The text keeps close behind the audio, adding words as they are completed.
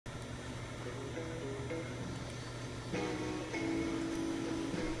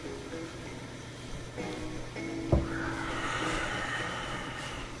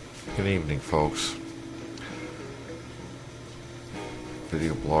Good evening, folks.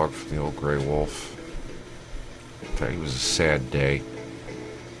 Video blog from the Old Grey Wolf. Today was a sad day.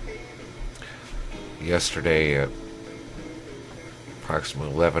 Yesterday at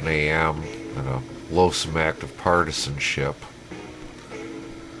approximately 11 a.m. in a loathsome act of partisanship,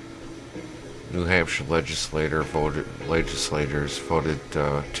 New Hampshire legislators voted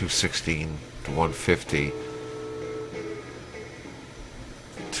 216 to 150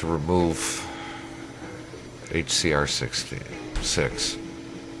 to remove HCR 66.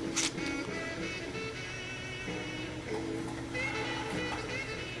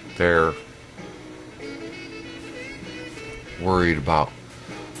 They're worried about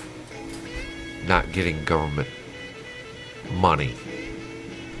not getting government money.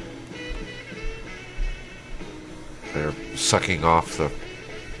 They're sucking off the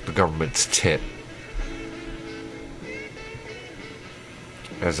government's tit.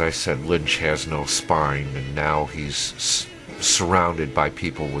 As I said, Lynch has no spine, and now he's surrounded by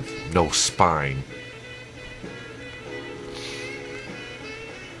people with no spine.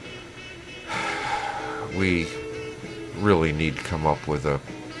 We really need to come up with a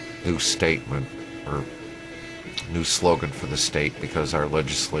new statement or new slogan for the state, because our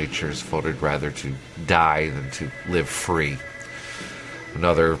legislatures voted rather to die than to live free.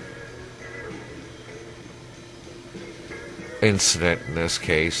 Another incident in this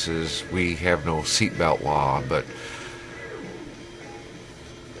case is we have no seatbelt law, but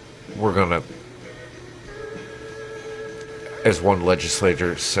we're gonna, as one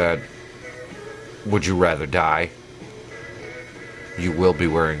legislator said, would you rather die? You will be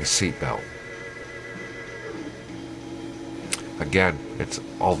wearing a seatbelt. Again, it's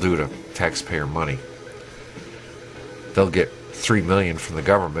all due to taxpayer money. They'll get $3 million from the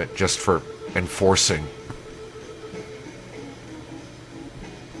government just for enforcing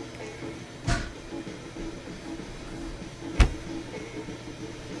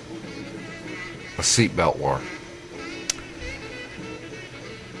a seatbelt war.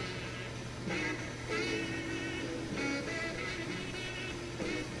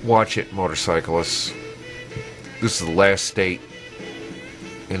 Watch it, motorcyclists. This is the last state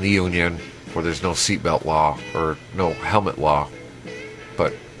in the union where there's no seatbelt law or no helmet law.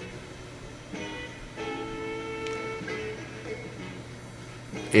 But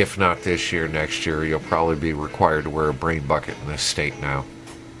if not this year, next year, you'll probably be required to wear a brain bucket in this state now.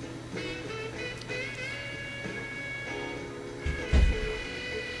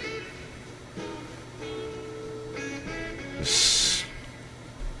 This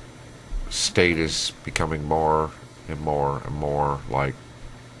state is becoming more and more and more like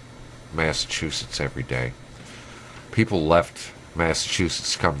Massachusetts every day. People left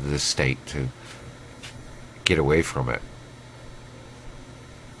Massachusetts to come to this state to get away from it.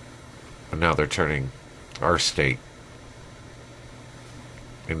 And now they're turning our state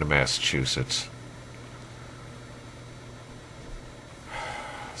into Massachusetts.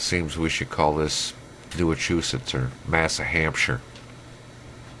 Seems we should call this Newachusetts or Massa Hampshire.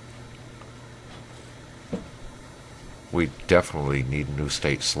 We definitely need a new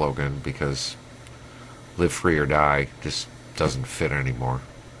state slogan, because live free or die just doesn't fit anymore.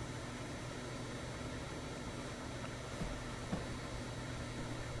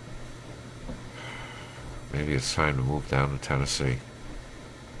 Maybe it's time to move down to Tennessee.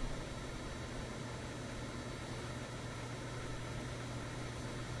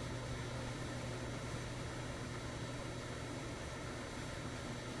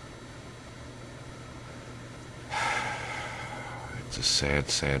 It's a sad,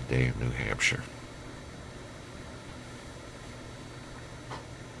 sad day in New Hampshire.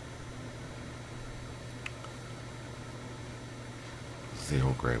 As the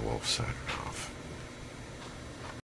Old Grey Wolf said.